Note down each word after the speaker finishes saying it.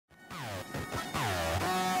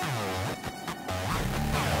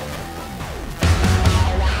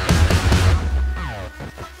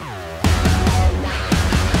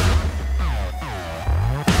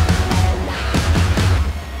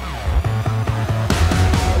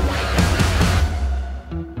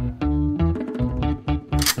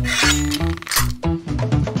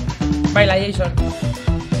Baila, Jason.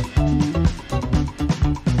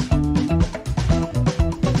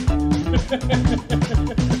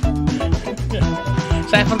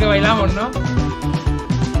 ¿Sabes por qué bailamos, no?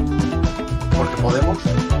 Porque podemos.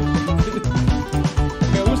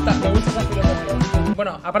 Me gusta esa filosofía.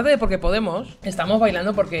 Bueno, aparte de porque podemos, estamos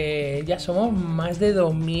bailando porque ya somos más de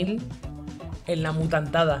 2000 en la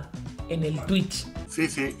mutantada, en el Twitch. Sí,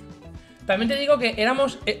 sí. También te digo que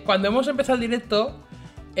éramos, cuando hemos empezado el directo,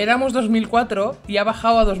 éramos 2004 y ha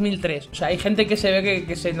bajado a 2003. O sea, hay gente que se ve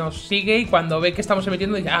que se nos sigue y cuando ve que estamos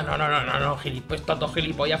emitiendo dice, ah, no, gilipollas, todo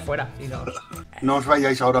gilipollas fuera. Y no os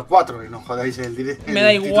vayáis ahora 4 y no jodáis el directo. Me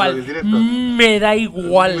da igual, me da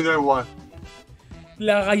igual. Me da igual.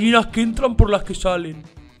 Las gallinas que entran por las que salen.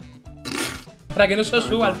 Para que no se os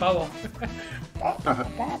suba el pavo.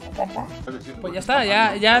 Pues ya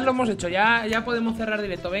está, ya lo hemos hecho, ya podemos cerrar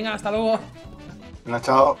directo. Venga, hasta luego. Venga,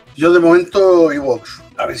 chao. Yo de momento iVoox.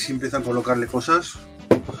 A ver si empiezan a colocarle cosas.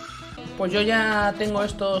 Pues yo ya tengo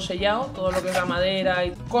esto sellado, todo lo que es la madera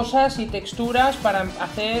y cosas y texturas para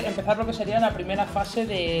empezar lo que sería la primera fase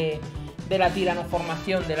de la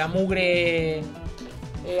tiranoformación, de la mugre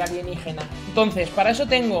alienígena. Entonces, para eso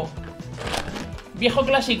tengo viejo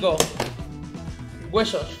clásico,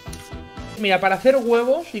 huesos. Mira, para hacer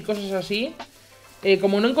huevos y cosas así,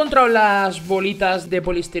 como no he encontrado las bolitas de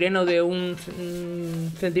polistireno de un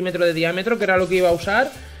centímetro de diámetro, que era lo que iba a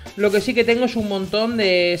usar, lo que sí que tengo es un montón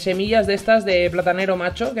de semillas de estas de platanero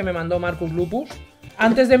macho que me mandó Marcus Lupus.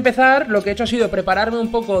 Antes de empezar, lo que he hecho ha sido prepararme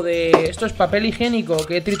un poco de... Esto es papel higiénico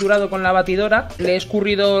que he triturado con la batidora, le he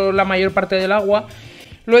escurrido la mayor parte del agua,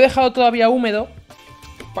 lo he dejado todavía húmedo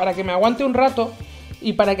para que me aguante un rato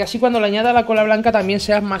y para que así cuando le añada la cola blanca también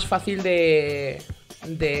sea más fácil de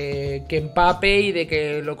que empape y de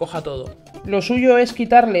que lo coja todo. Lo suyo es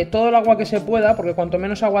quitarle todo el agua que se pueda, porque cuanto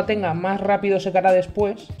menos agua tenga, más rápido secará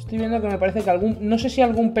después. Estoy viendo que me parece que no sé si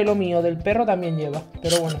algún pelo mío del perro también lleva,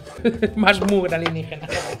 pero bueno, más mugre alienígena.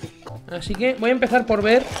 Así que voy a empezar por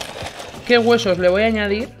ver qué huesos le voy a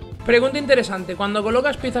añadir. Pregunta interesante, cuando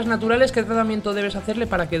colocas piezas naturales, ¿qué tratamiento debes hacerle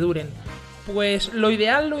para que duren? Pues lo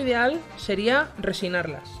ideal sería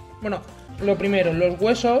resinarlas. Bueno, lo primero, los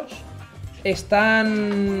huesos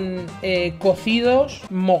están cocidos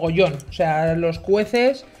mogollón. O sea, los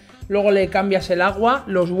cueces, luego le cambias el agua,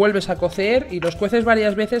 los vuelves a cocer y los cueces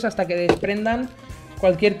varias veces hasta que desprendan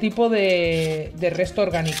cualquier tipo de resto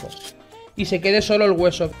orgánico y se quede solo el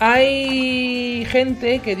hueso. Hay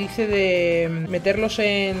gente que dice de meterlos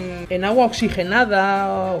en agua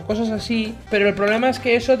oxigenada o cosas así, pero el problema es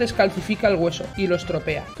que eso descalcifica el hueso y lo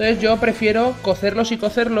estropea. Entonces yo prefiero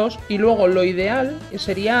cocerlos y luego lo ideal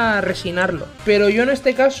sería resinarlo. Pero yo en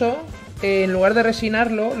este caso, en lugar de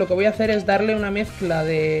resinarlo, lo que voy a hacer es darle una mezcla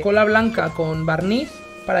de cola blanca con barniz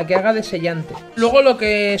para que haga de sellante. Luego lo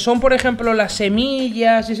que son, por ejemplo, las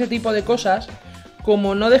semillas y ese tipo de cosas,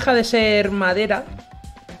 como no deja de ser madera,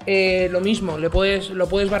 lo mismo, lo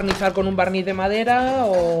puedes barnizar con un barniz de madera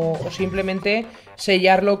o simplemente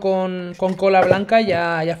sellarlo con cola blanca y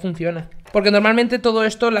ya funciona. Porque normalmente todo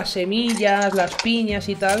esto, las semillas, las piñas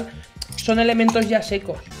y tal, son elementos ya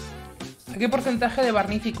secos. ¿A qué porcentaje de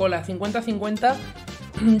barniz y cola? 50-50.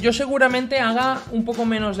 Yo seguramente haga un poco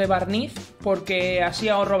menos de barniz porque así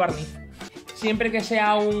ahorro barniz. Siempre que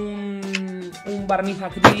sea un barniz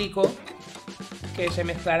acrílico, que se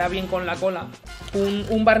mezclará bien con la cola.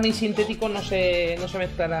 Un barniz sintético no se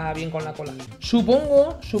mezclará bien con la cola.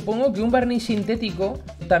 Supongo que un barniz sintético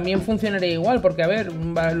también funcionaría igual, porque a ver,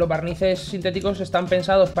 los barnices sintéticos están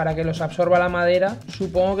pensados para que los absorba la madera.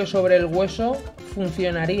 Supongo que sobre el hueso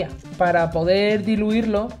funcionaría. Para poder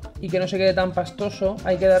diluirlo y que no se quede tan pastoso,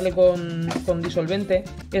 hay que darle con disolvente.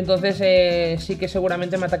 Entonces sí que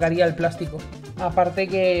seguramente me atacaría el plástico. Aparte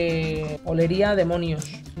que olería demonios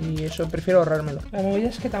y eso prefiero ahorrármelo. La movida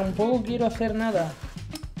es que tampoco quiero hacer nada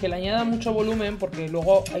que le añada mucho volumen, porque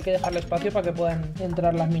luego hay que dejarle espacio para que puedan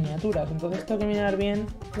entrar las miniaturas. Entonces tengo que mirar bien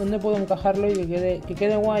dónde puedo encajarlo y que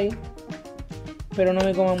quede guay, pero no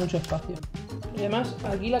me coma mucho espacio. Y además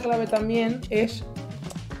aquí la clave también es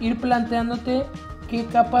ir planteándote qué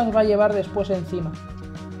capas va a llevar después encima,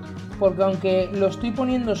 porque aunque lo estoy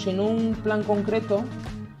poniendo sin un plan concreto,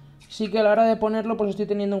 sí que a la hora de ponerlo pues estoy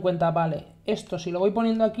teniendo en cuenta, vale, esto si lo voy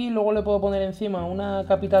poniendo aquí, luego le puedo poner encima una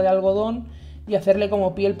capita de algodón y hacerle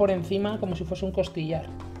como piel por encima, como si fuese un costillar.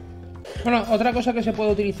 Bueno, otra cosa que se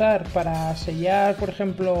puede utilizar para sellar, por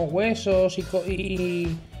ejemplo, huesos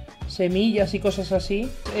y semillas y cosas así,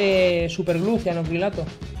 superglue, cianocrilato.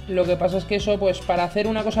 Lo que pasa es que eso, pues para hacer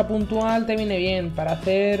una cosa puntual te viene bien,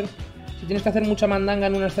 si tienes que hacer mucha mandanga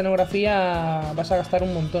en una escenografía vas a gastar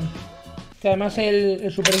un montón. Que además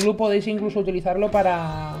el superglue podéis incluso utilizarlo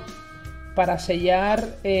para para sellar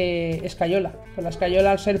escayola. Pues la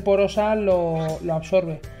escayola, al ser porosa, lo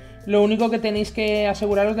absorbe. Lo único que tenéis que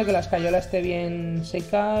aseguraros de que la escayola esté bien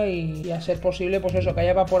seca y a ser posible, pues eso, que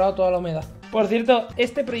haya evaporado toda la humedad. Por cierto,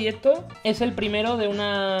 este proyecto es el primero de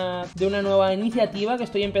una nueva iniciativa que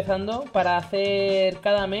estoy empezando para hacer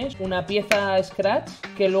cada mes una pieza Scratch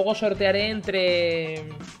que luego sortearé entre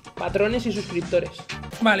patrones y suscriptores.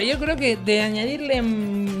 Vale, yo creo que de añadirle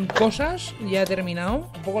cosas ya he terminado.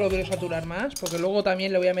 Tampoco lo quiero saturar más, porque luego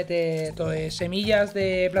también le voy a meter semillas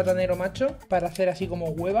de platanero macho para hacer así como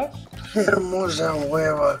huevas. Hermosa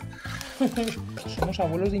hueva. Somos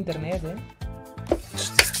abuelos de internet, ¿eh?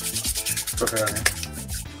 Esto es real, ¿eh?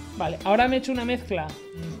 Vale, ahora me he hecho una mezcla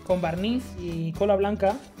con barniz y cola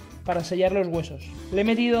blanca para sellar los huesos. Le he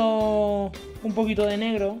metido un poquito de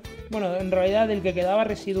negro. Bueno, en realidad el que quedaba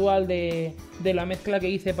residual de la mezcla que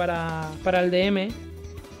hice para el DM,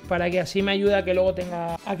 para que así me ayude a que luego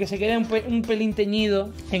a que se quede un pelín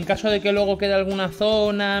teñido. En caso de que luego quede alguna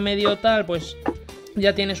zona medio tal, pues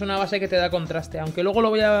ya tienes una base que te da contraste. Aunque luego lo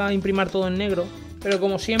voy a imprimir todo en negro, pero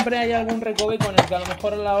como siempre hay algún recoveco en el que a lo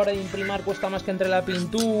mejor a la hora de imprimir cuesta más que entre la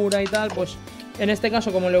pintura y tal, pues en este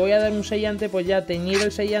caso, como le voy a dar un sellante, pues ya teñir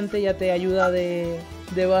el sellante ya te ayuda de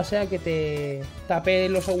base a que te tape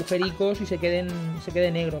los agujericos y se quede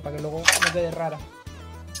negro, para que luego no quede rara.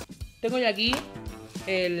 Tengo ya aquí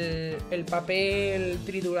el papel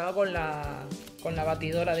triturado con la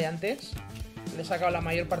batidora de antes. Le he sacado la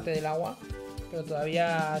mayor parte del agua, pero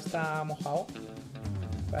todavía está mojado.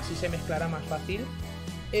 Así se mezclará más fácil.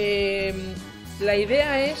 La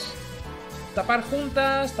idea es tapar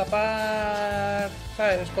juntas,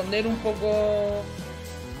 ¿sabes? Esconder un poco...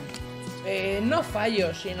 no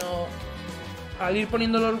fallos, sino al ir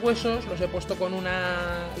poniendo los huesos los he puesto con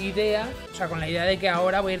una idea, o sea, con la idea de que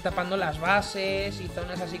ahora voy a ir tapando las bases y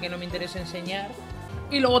zonas así que no me interesa enseñar.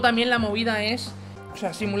 Y luego también la movida es, o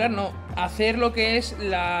sea, simular no, hacer lo que es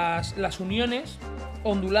las uniones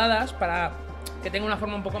onduladas para que tenga una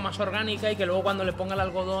forma un poco más orgánica y que luego cuando le ponga el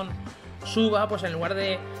algodón suba, pues en lugar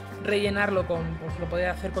de rellenarlo con, pues lo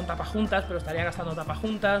podría hacer con tapajuntas, pero estaría gastando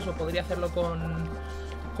tapajuntas, o podría hacerlo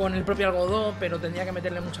con el propio algodón, pero tendría que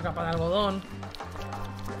meterle mucha capa de algodón.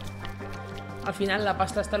 Al final la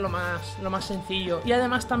pasta está lo más sencillo. Y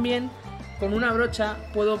además también con una brocha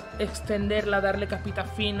puedo extenderla, darle capita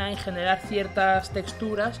fina y generar ciertas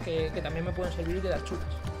texturas que también me pueden servir y quedar chulas.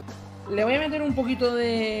 Le voy a meter un poquito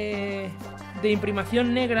de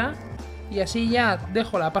imprimación negra y así ya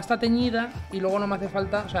dejo la pasta teñida y luego no me hace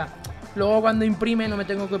falta, o sea, luego cuando imprime no me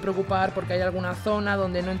tengo que preocupar porque hay alguna zona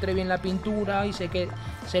donde no entre bien la pintura y sé que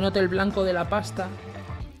se note el blanco de la pasta.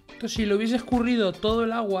 Entonces si lo hubiese escurrido todo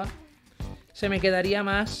el agua, se me quedaría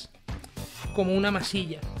más como una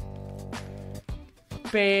masilla.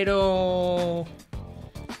 Pero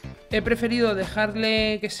he preferido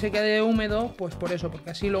dejarle que se quede húmedo, pues por eso,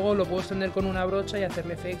 porque así luego lo puedo extender con una brocha y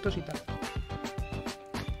hacerle efectos y tal.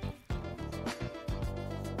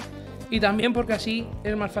 Y también porque así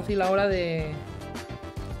es más fácil la hora de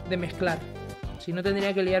mezclar. Si no,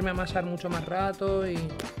 tendría que liarme a amasar mucho más rato y...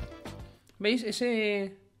 ¿Veis?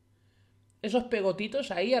 Esos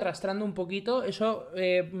pegotitos ahí arrastrando un poquito, eso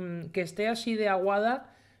que esté así de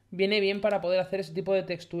aguada viene bien para poder hacer ese tipo de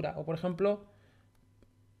textura. O por ejemplo,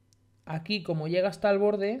 aquí como llega hasta el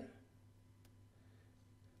borde,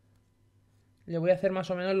 le voy a hacer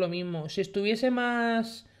más o menos lo mismo. Si estuviese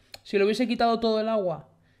más... Si le hubiese quitado todo el agua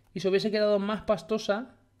y se hubiese quedado más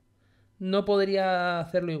pastosa, no podría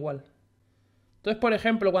hacerlo igual. Entonces, por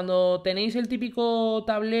ejemplo, cuando tenéis el típico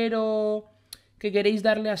tablero que queréis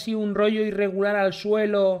darle así un rollo irregular al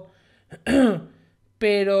suelo,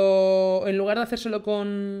 pero en lugar de hacérselo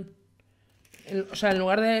con... O sea, en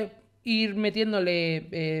lugar de ir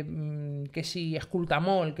metiéndole que si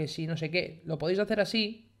escultamol, que si no sé qué, lo podéis hacer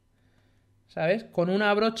así, ¿sabes? Con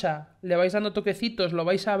una brocha le vais dando toquecitos, lo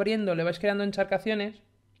vais abriendo, le vais creando encharcaciones.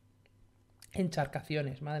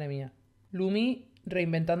 Encharcaciones, madre mía. LuMi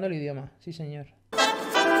reinventando el idioma, sí señor.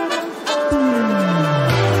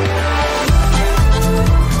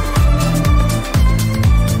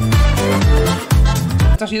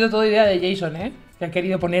 Esto ha sido toda idea de Jason, ¿eh? Que ha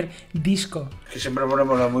querido poner disco. Que siempre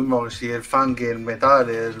ponemos lo mismo, que si el funk, el metal,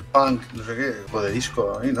 el punk, no sé qué, o de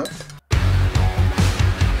disco ahí, ¿no?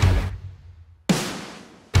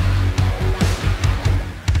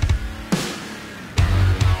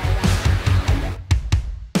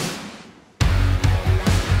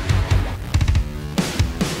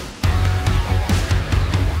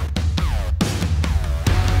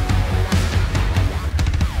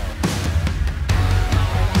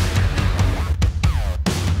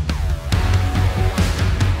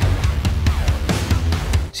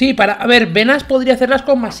 Sí, a ver, venas podría hacerlas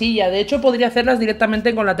con masilla. De hecho, podría hacerlas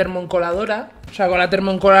directamente con la termoencoladora. O sea, con la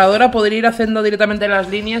termoencoladora podría ir haciendo directamente las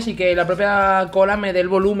líneas y que la propia cola me dé el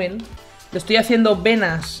volumen. Le estoy haciendo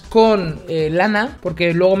venas con lana,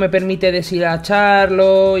 porque luego me permite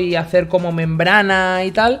deshilacharlo y hacer como membrana y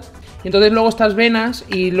tal. Y entonces luego estas venas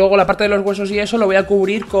y luego la parte de los huesos y eso lo voy a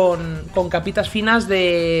cubrir con capitas finas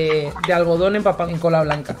de algodón empapado en cola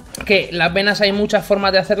blanca. Que las venas hay muchas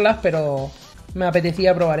formas de hacerlas, pero me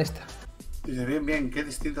apetecía probar esta. Dice, bien, qué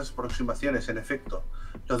distintas aproximaciones, en efecto.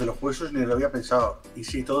 Lo de los huesos ni lo había pensado. Y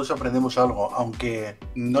sí, todos aprendemos algo, aunque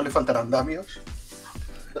no le faltarán andamios.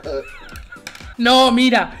 No,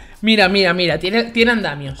 mira. Tiene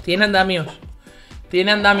andamios.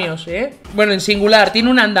 Tiene andamios, ¿eh? Bueno, en singular, tiene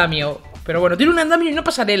un andamio. Pero bueno, tiene un andamio y una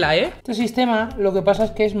pasarela, ¿eh? Este sistema lo que pasa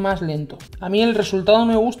es que es más lento. A mí el resultado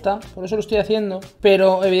me gusta, por eso lo estoy haciendo.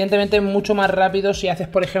 Pero evidentemente mucho más rápido si haces,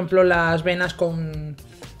 por ejemplo, las venas con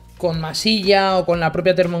masilla o con la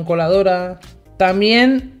propia termoencoladora.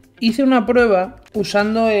 También hice una prueba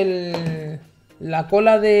usando la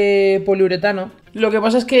cola de poliuretano. Lo que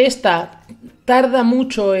pasa es que esta tarda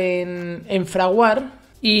mucho en fraguar.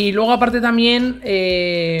 Y luego aparte también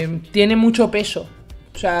tiene mucho peso.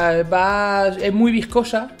 O sea, es muy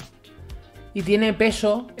viscosa y tiene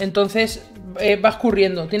peso. Entonces va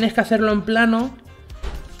escurriendo. Tienes que hacerlo en plano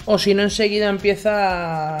o si no enseguida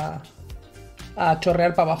empieza a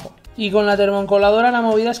chorrear para abajo. Y con la termoencoladora la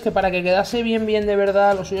movida es que para que quedase bien de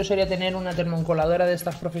verdad, lo suyo sería tener una termoencoladora de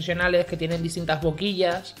estas profesionales que tienen distintas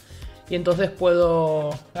boquillas. Y entonces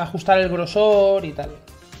puedo ajustar el grosor y tal.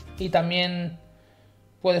 Y también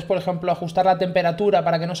puedes, por ejemplo, ajustar la temperatura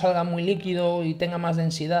para que no salga muy líquido y tenga más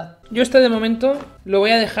densidad. Yo de momento lo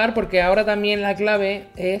voy a dejar porque ahora también la clave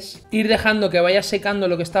es ir dejando que vaya secando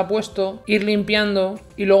lo que está puesto, ir limpiando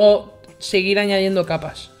y luego seguir añadiendo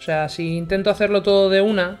capas. O sea, si intento hacerlo todo de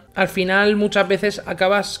una, al final muchas veces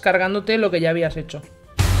acabas cargándote lo que ya habías hecho.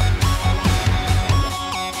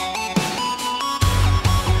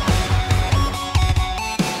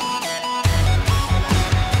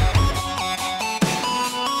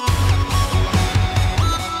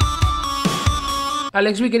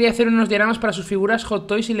 Alexby quería hacer unos diagramas para sus figuras Hot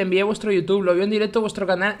Toys y le envié a vuestro YouTube. Lo vio en directo a vuestro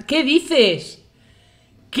canal. ¿Qué dices?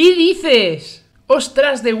 ¿Qué dices?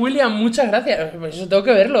 ¡Ostras, de William! Muchas gracias. Pues eso tengo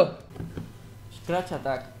que verlo. Scratch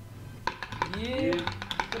Attack. ¿Qué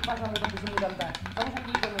pasa, Estamos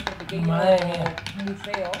aquí con nuestro pequeño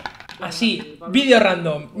museo. Así, vídeo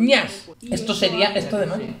random. ¡Ñas! Esto sería... Esto de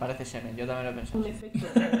más. Sí, parece semen. Yo también lo he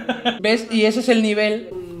pensado. ¿Ves? Y ese es el nivel...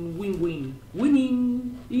 Win-win.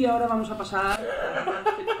 Winning. Y ahora vamos a pasar a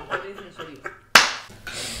en serio.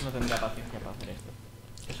 No tendría paciencia para hacer esto.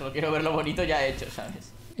 Yo solo quiero ver lo bonito ya hecho,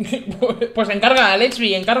 ¿sabes? Pues encarga,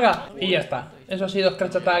 Alexby, encarga. Y ya está. Eso ha sido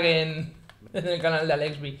Scratch Attack en el canal de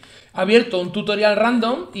Alexby. Ha abierto un tutorial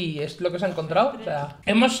random y es lo que se ha encontrado. O sea,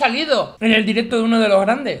 hemos salido en el directo de uno de los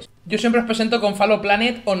grandes. Yo siempre os presento con Fallow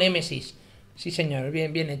Planet o Nemesis. Sí, señor,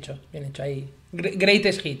 bien hecho ahí.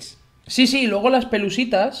 Greatest hits. Sí, luego las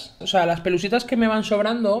pelusitas, o sea, las pelusitas que me van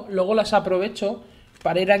sobrando, luego las aprovecho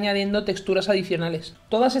para ir añadiendo texturas adicionales.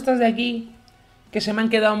 Todas estas de aquí, que se me han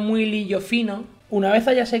quedado muy lillo fino, una vez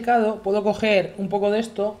haya secado, puedo coger un poco de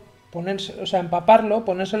esto, empaparlo,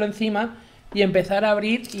 ponérselo encima y empezar a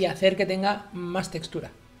abrir y hacer que tenga más textura.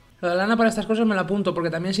 La lana para estas cosas me la apunto, porque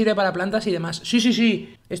también sirve para plantas y demás.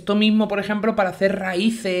 Sí. Esto mismo, por ejemplo, para hacer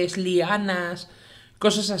raíces, lianas,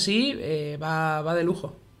 cosas así, va de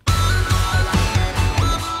lujo.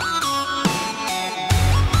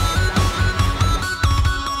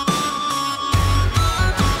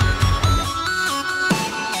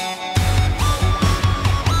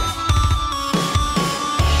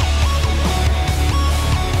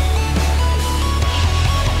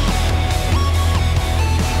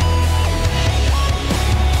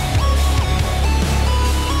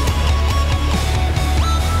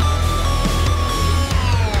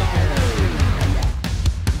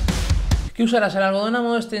 ¿Qué usarás? El algodón a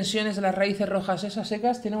modo de extensiones de las raíces rojas esas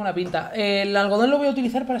secas tiene una pinta. El algodón lo voy a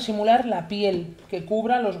utilizar para simular la piel, que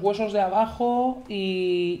cubra los huesos de abajo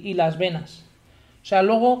y las venas. O sea,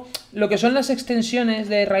 luego, lo que son las extensiones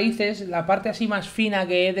de raíces, la parte así más fina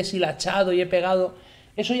que he deshilachado y he pegado,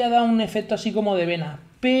 eso ya da un efecto así como de vena.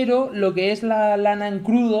 Pero lo que es la lana en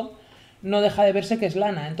crudo no deja de verse que es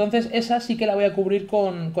lana. Entonces esa sí que la voy a cubrir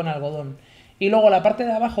con algodón. Y luego la parte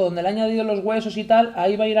de abajo donde le he añadido los huesos y tal,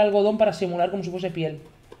 ahí va a ir algodón para simular como si fuese piel.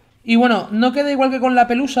 Y bueno, no queda igual que con la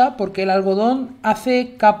pelusa porque el algodón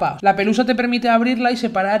hace capa. La pelusa te permite abrirla y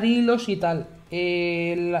separar hilos y tal.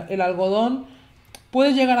 El algodón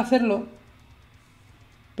puedes llegar a hacerlo,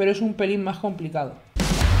 pero es un pelín más complicado.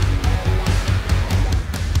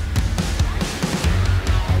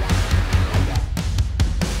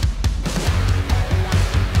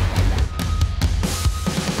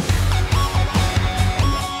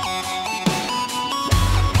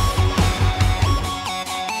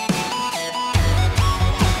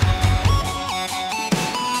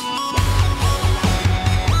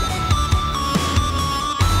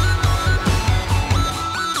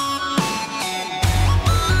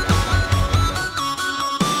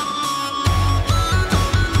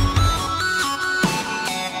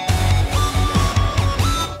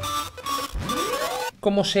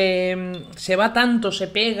 como se va tanto, se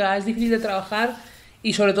pega, es difícil de trabajar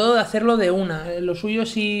y sobre todo de hacerlo de una. Lo suyo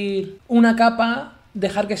es ir una capa,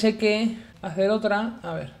 dejar que seque, hacer otra.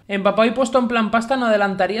 A ver, empapado y puesto en plan pasta no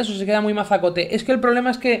adelantarías o se queda muy mazacote. Es que el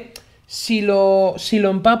problema es que si lo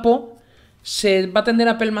empapo se va a tender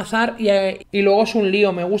a pelmazar y luego es un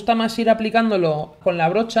lío. Me gusta más ir aplicándolo con la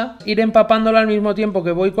brocha, ir empapándolo al mismo tiempo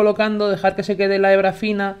que voy colocando, dejar que se quede la hebra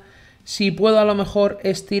fina. Si puedo a lo mejor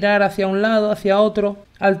estirar hacia un lado, hacia otro.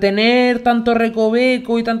 Al tener tanto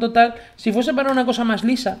recoveco y tanto tal, si fuese para una cosa más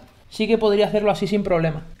lisa, sí que podría hacerlo así sin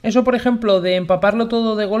problema. Eso, por ejemplo, de empaparlo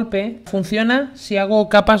todo de golpe, funciona si hago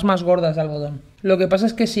capas más gordas de algodón. Lo que pasa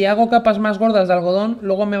es que si hago capas más gordas de algodón,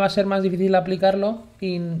 luego me va a ser más difícil aplicarlo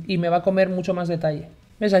y me va a comer mucho más detalle.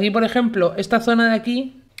 ¿Ves? Aquí, por ejemplo, esta zona de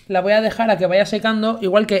aquí la voy a dejar a que vaya secando,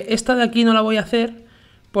 igual que esta de aquí no la voy a hacer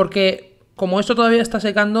porque como esto todavía está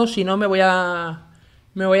secando, si no me voy a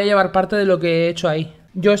llevar parte de lo que he hecho ahí.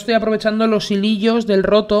 Yo estoy aprovechando los hilillos del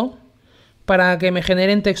roto para que me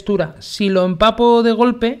generen textura. Si lo empapo de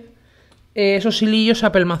golpe, esos hilillos se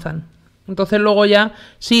apelmazan. Entonces luego ya,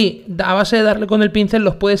 sí, a base de darle con el pincel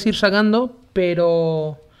los puedes ir sacando,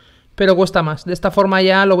 pero cuesta más. De esta forma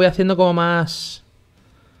ya lo voy haciendo como más,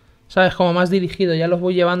 ¿sabes? Como más dirigido. Ya los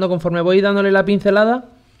voy llevando, conforme voy dándole la pincelada,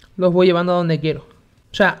 los voy llevando a donde quiero.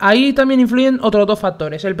 O sea, ahí también influyen otros dos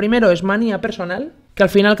factores. El primero es manía personal, que al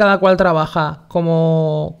final cada cual trabaja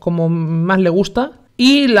como más le gusta.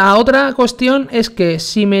 Y la otra cuestión es que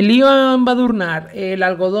si me lío a embadurnar el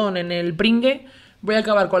algodón en el pringue, voy a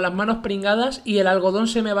acabar con las manos pringadas y el algodón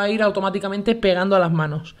se me va a ir automáticamente pegando a las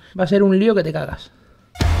manos. Va a ser un lío que te cagas.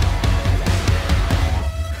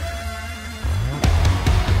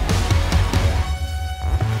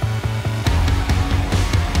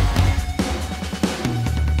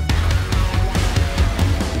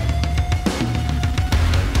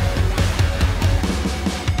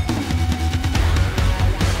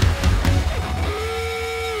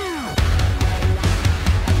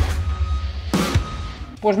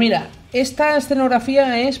 Pues mira, esta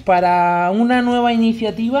escenografía es para una nueva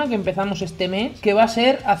iniciativa que empezamos este mes, que va a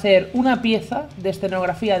ser hacer una pieza de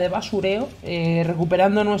escenografía de basureo,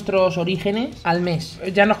 recuperando nuestros orígenes al mes.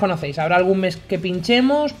 Ya nos conocéis, habrá algún mes que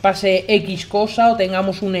pinchemos, pase X cosa o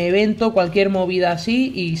tengamos un evento, cualquier movida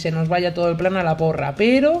así y se nos vaya todo el plan a la porra.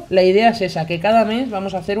 Pero la idea es esa, que cada mes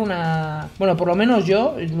vamos a hacer una... Bueno, por lo menos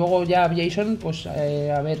yo, luego ya Jason, pues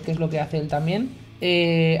a ver qué es lo que hace él también.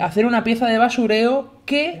 Hacer una pieza de basureo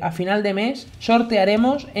que a final de mes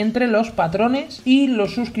sortearemos entre los patrones y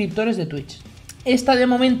los suscriptores de Twitch. Esta de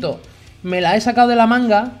momento me la he sacado de la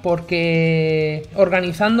manga porque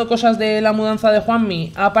organizando cosas de la mudanza de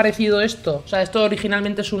Juanmi ha aparecido esto. O sea, esto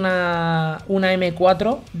originalmente es una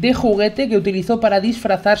M4 de juguete que utilizó para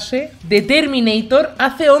disfrazarse de Terminator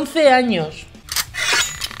hace 11 años.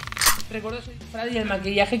 ¿Recuerdas el disfraz y el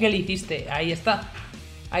maquillaje que le hiciste? Ahí está.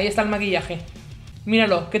 Ahí está el maquillaje.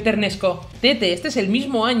 Míralo, qué ternesco. Tete, este es el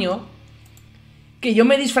mismo año que yo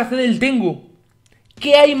me disfracé del Tengu.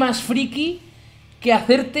 ¿Qué hay más friki que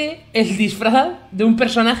hacerte el disfraz de un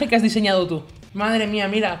personaje que has diseñado tú? Madre mía,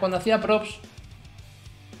 mira, cuando hacía props.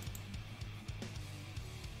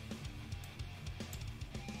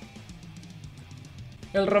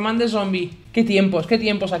 El román de zombie. Qué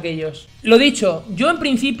tiempos aquellos. Lo dicho, yo en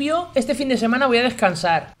principio este fin de semana voy a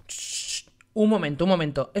descansar. Un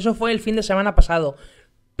momento. Eso fue el fin de semana pasado.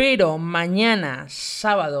 Pero mañana,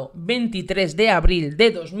 sábado 23 de abril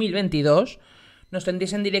de 2022, nos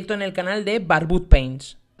tendréis en directo en el canal de Barbud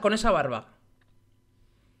Paints. Con esa barba.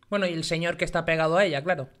 Bueno, y el señor que está pegado a ella,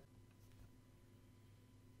 claro.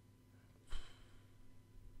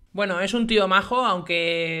 Bueno, es un tío majo,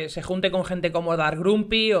 aunque se junte con gente como Dark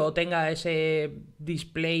Grumpy o tenga ese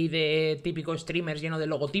display de típico streamers lleno de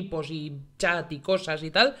logotipos y chat y cosas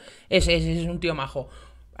y tal. Ese es un tío majo.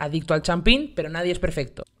 Adicto al champín, pero nadie es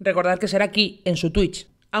perfecto. Recordad que será aquí, en su Twitch.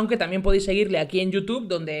 Aunque también podéis seguirle aquí en YouTube,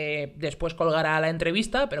 donde después colgará la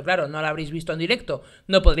entrevista, pero claro, no la habréis visto en directo.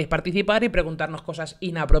 No podréis participar y preguntarnos cosas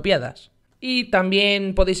inapropiadas. Y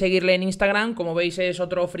también podéis seguirle en Instagram, como veis es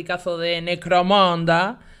otro fricazo de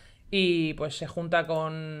Necromonda. Y pues se junta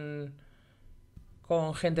con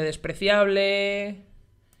gente despreciable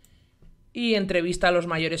y entrevista a los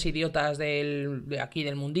mayores idiotas de aquí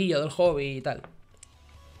del mundillo, del hobby y tal.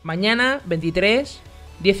 Mañana, 23,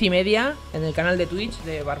 10:30, en el canal de Twitch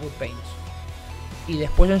de Barbud Paints. Y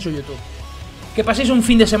después en su YouTube. Que paséis un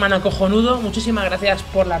fin de semana cojonudo. Muchísimas gracias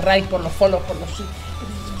por la raid, por los follows, por los...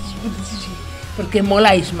 Porque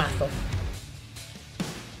moláis mazo.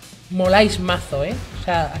 Moláis mazo, ¿eh? O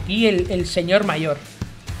sea, aquí el señor mayor.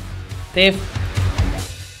 Tef.